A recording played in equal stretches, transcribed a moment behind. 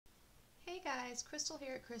Hey guys, Crystal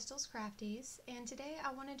here at Crystal's Crafties, and today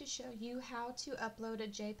I wanted to show you how to upload a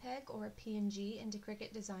JPG or a PNG into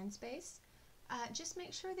Cricut Design Space. Just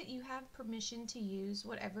make sure that you have permission to use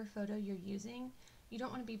whatever photo you're using. You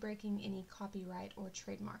don't want to be breaking any copyright or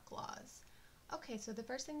trademark laws. Okay, so the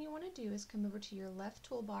first thing you want to do is come over to your left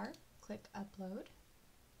toolbar, click Upload,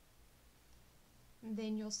 and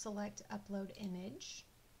then you'll select Upload Image.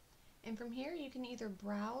 And from here you can either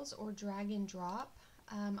browse or drag and drop.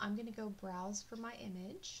 I'm going to go browse for my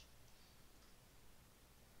image.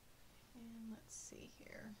 And let's see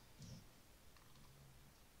here.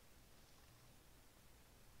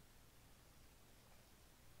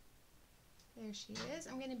 There she is.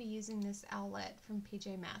 I'm going to be using this owlet from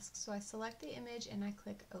PJ Masks. So I select the image and I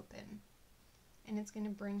click Open. And it's going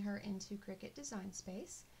to bring her into Cricut Design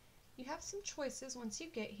Space. You have some choices once you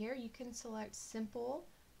get here. You can select Simple,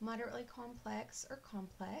 Moderately Complex, or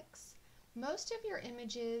Complex. Most of your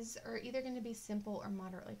images are either going to be simple or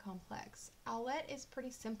moderately complex. Owlet is pretty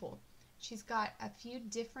simple. She's got a few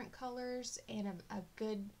different colors and a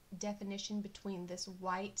good definition between this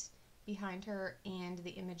white behind her and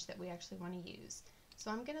the image that we actually want to use.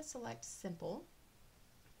 So I'm going to select Simple,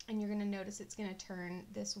 and you're going to notice it's going to turn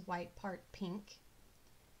this white part pink.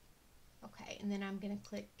 Okay, and then I'm going to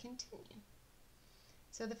click Continue.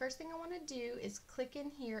 So the first thing I want to do is click in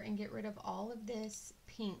here and get rid of all of this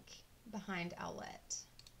pink behind Owlet.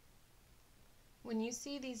 When you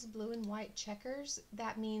see these blue and white checkers,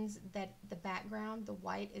 that means that the background, the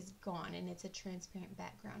white, is gone and it's a transparent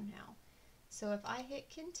background now. So if I hit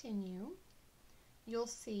Continue, you'll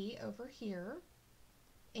see over here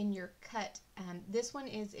in your cut, this one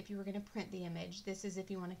is if you were going to print the image, this is if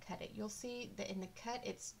you want to cut it. You'll see that in the cut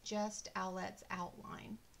it's just Owlet's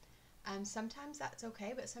outline. Sometimes that's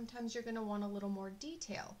okay, but sometimes you're going to want a little more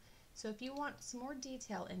detail. So if you want some more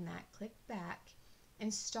detail in that, click back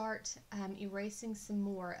and start erasing some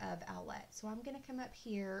more of Owlet. So I'm going to come up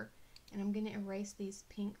here and I'm going to erase these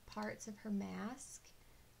pink parts of her mask.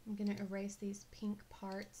 I'm going to erase these pink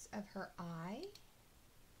parts of her eye.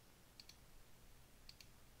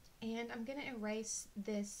 And I'm going to erase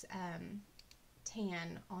this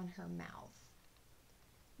tan on her mouth.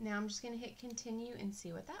 Now I'm just going to hit Continue and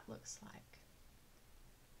see what that looks like.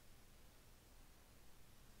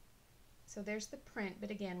 So there's the print, but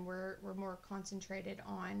again, we're more concentrated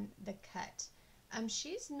on the cut.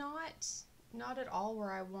 She's not at all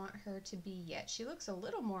where I want her to be yet. She looks a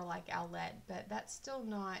little more like Owlet, but that's still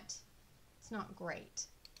not, it's not great.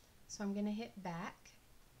 So I'm going to hit back.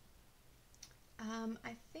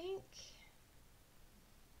 I think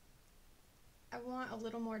I want a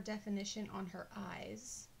little more definition on her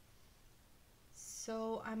eyes.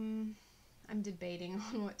 So I'm debating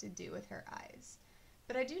on what to do with her eyes.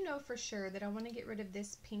 But I do know for sure that I want to get rid of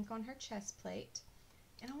this pink on her chest plate,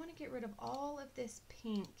 and I want to get rid of all of this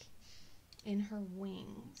pink in her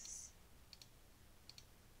wings.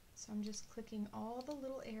 So I'm just clicking all the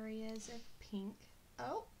little areas of pink.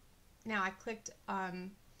 Oh, now I clicked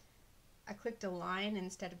a line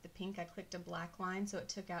instead of the pink. I clicked a black line, so it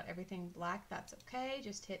took out everything black. That's okay.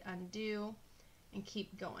 Just hit undo and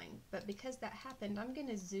keep going. But because that happened, I'm going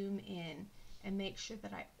to zoom in and make sure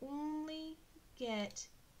that I only get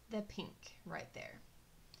the pink right there.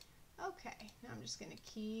 Okay, now I'm just going to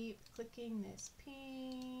keep clicking this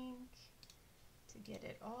pink to get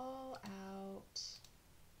it all out.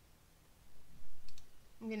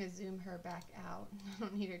 I'm going to zoom her back out. I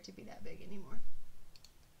don't need her to be that big anymore.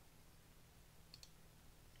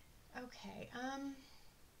 Okay,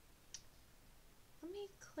 let me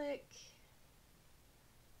click.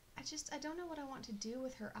 I don't know what I want to do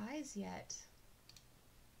with her eyes yet.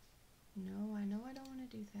 No, I know I don't want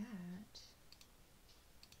to do that.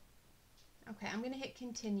 Okay, I'm going to hit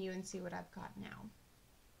Continue and see what I've got now.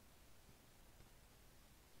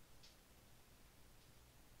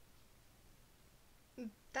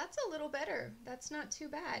 That's a little better. That's not too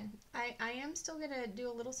bad. I am still going to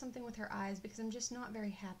do a little something with her eyes because I'm just not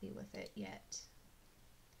very happy with it yet.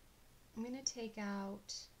 I'm going to take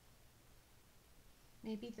out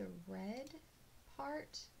maybe the red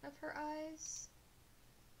part of her eyes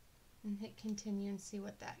and hit Continue and see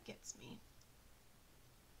what that gets me.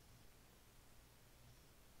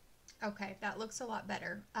 Okay, that looks a lot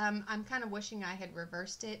better. I'm kind of wishing I had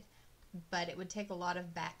reversed it, but it would take a lot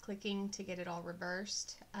of back clicking to get it all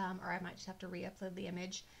reversed, or I might just have to re-upload the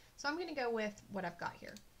image. So I'm going to go with what I've got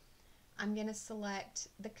here. I'm going to select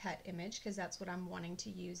the cut image because that's what I'm wanting to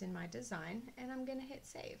use in my design, and I'm going to hit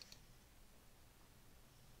Save.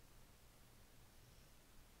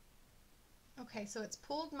 Okay, so it's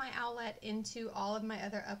pulled my Owlet into all of my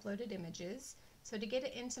other uploaded images. So to get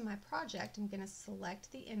it into my project, I'm going to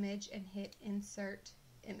select the image and hit Insert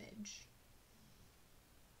Image.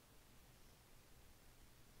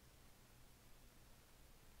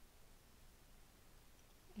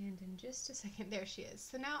 And in just a second, there she is.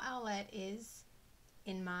 So now Owlette is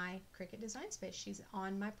in my Cricut Design Space. She's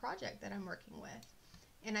on my project that I'm working with.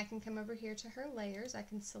 And I can come over here to her layers. I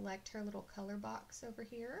can select her little color box over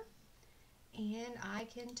here, and I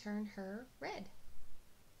can turn her red.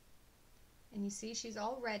 And you see she's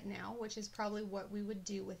all red now, which is probably what we would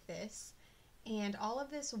do with this. And all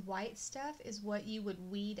of this white stuff is what you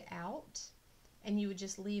would weed out, and you would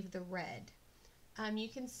just leave the red. You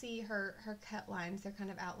can see her cut lines, they're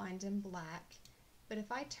kind of outlined in black. But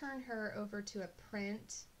if I turn her over to a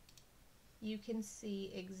print, you can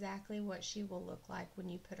see exactly what she will look like when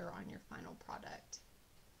you put her on your final product.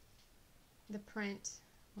 The print,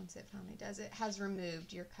 once it finally does it, has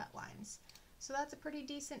removed your cut lines. So that's a pretty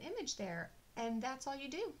decent image there. And that's all you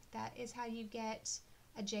do. That is how you get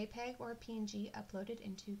a JPEG or a PNG uploaded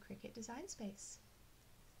into Cricut Design Space.